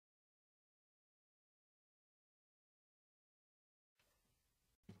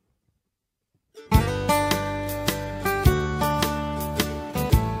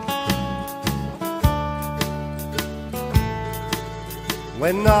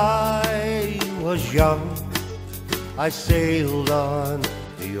When I was young, I sailed on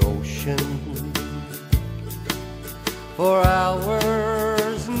the ocean for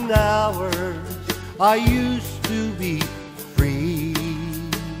hours and hours. I used to be free,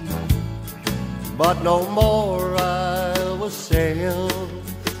 but no more I will sail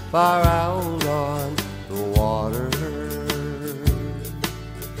far out on the water.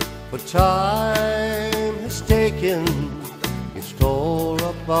 But time has taken its toll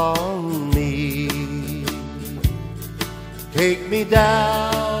upon me. Take me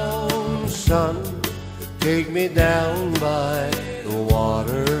down, son, take me down by the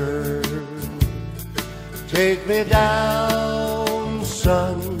water. Take me down,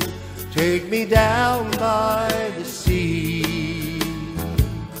 son, take me down by the sea.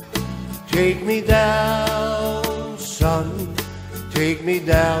 Take me down, son, take me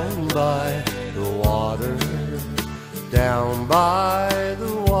down by the water. Down by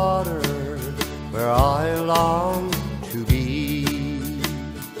the water where I long to be.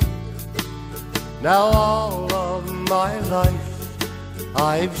 Now all of my life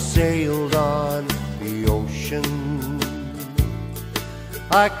I've sailed on the ocean.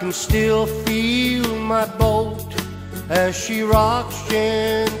 I can still feel my boat as she rocks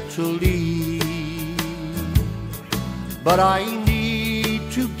gently, but I need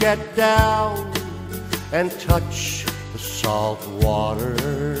to get down and touch the salt water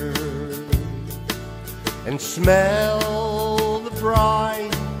and smell the brine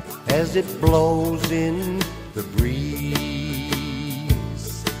as it blows in the breeze.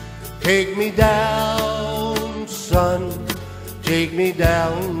 Take me down, son, take me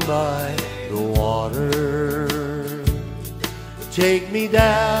down by the water. Take me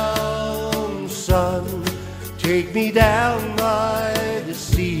down, son, take me down by the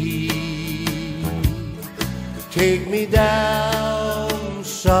sea. Take me down,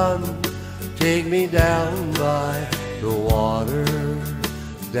 son, take me down by the water.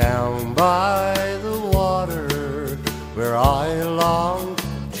 Down by the water where I long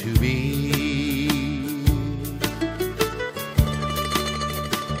to be.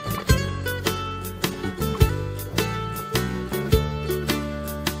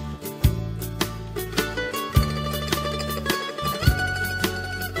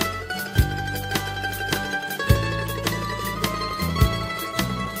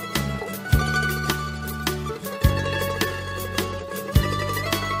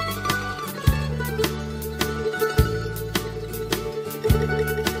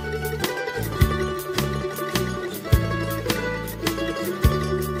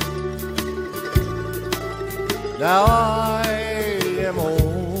 Now I am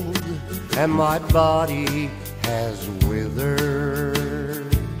old and my body has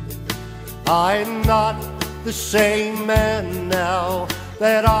withered. I'm not the same man now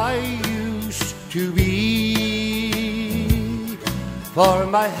that I used to be. For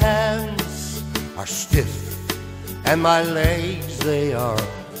my hands are stiff and my legs, they are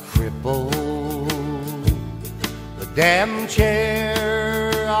crippled. The damn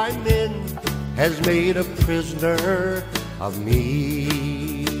chair I'm in has made a prisoner of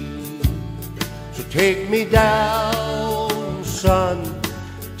me. So take me down, son,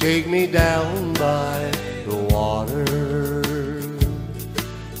 take me down by the water.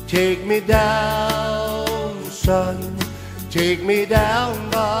 Take me down, son, take me down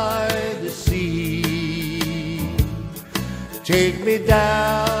by the sea. Take me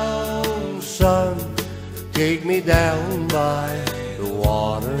down, son, take me down by the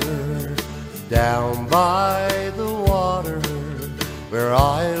water. Down by the water where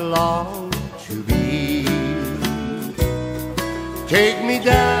I long to be. Take me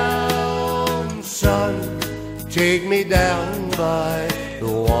down, son, take me down by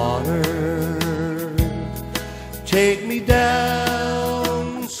the water. Take me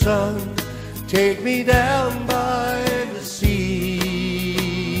down, son, take me down by the sea.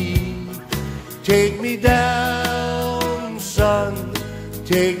 Take me down, son,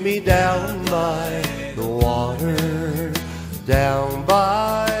 take me down by the water. Down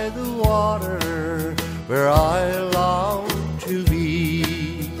by the water where I long to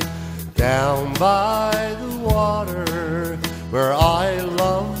be. Down by the water where I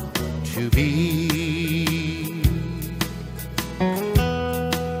long to be.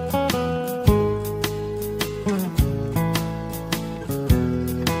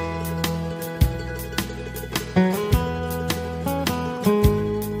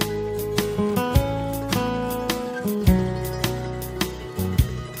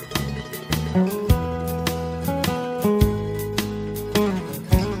 Mm-hmm.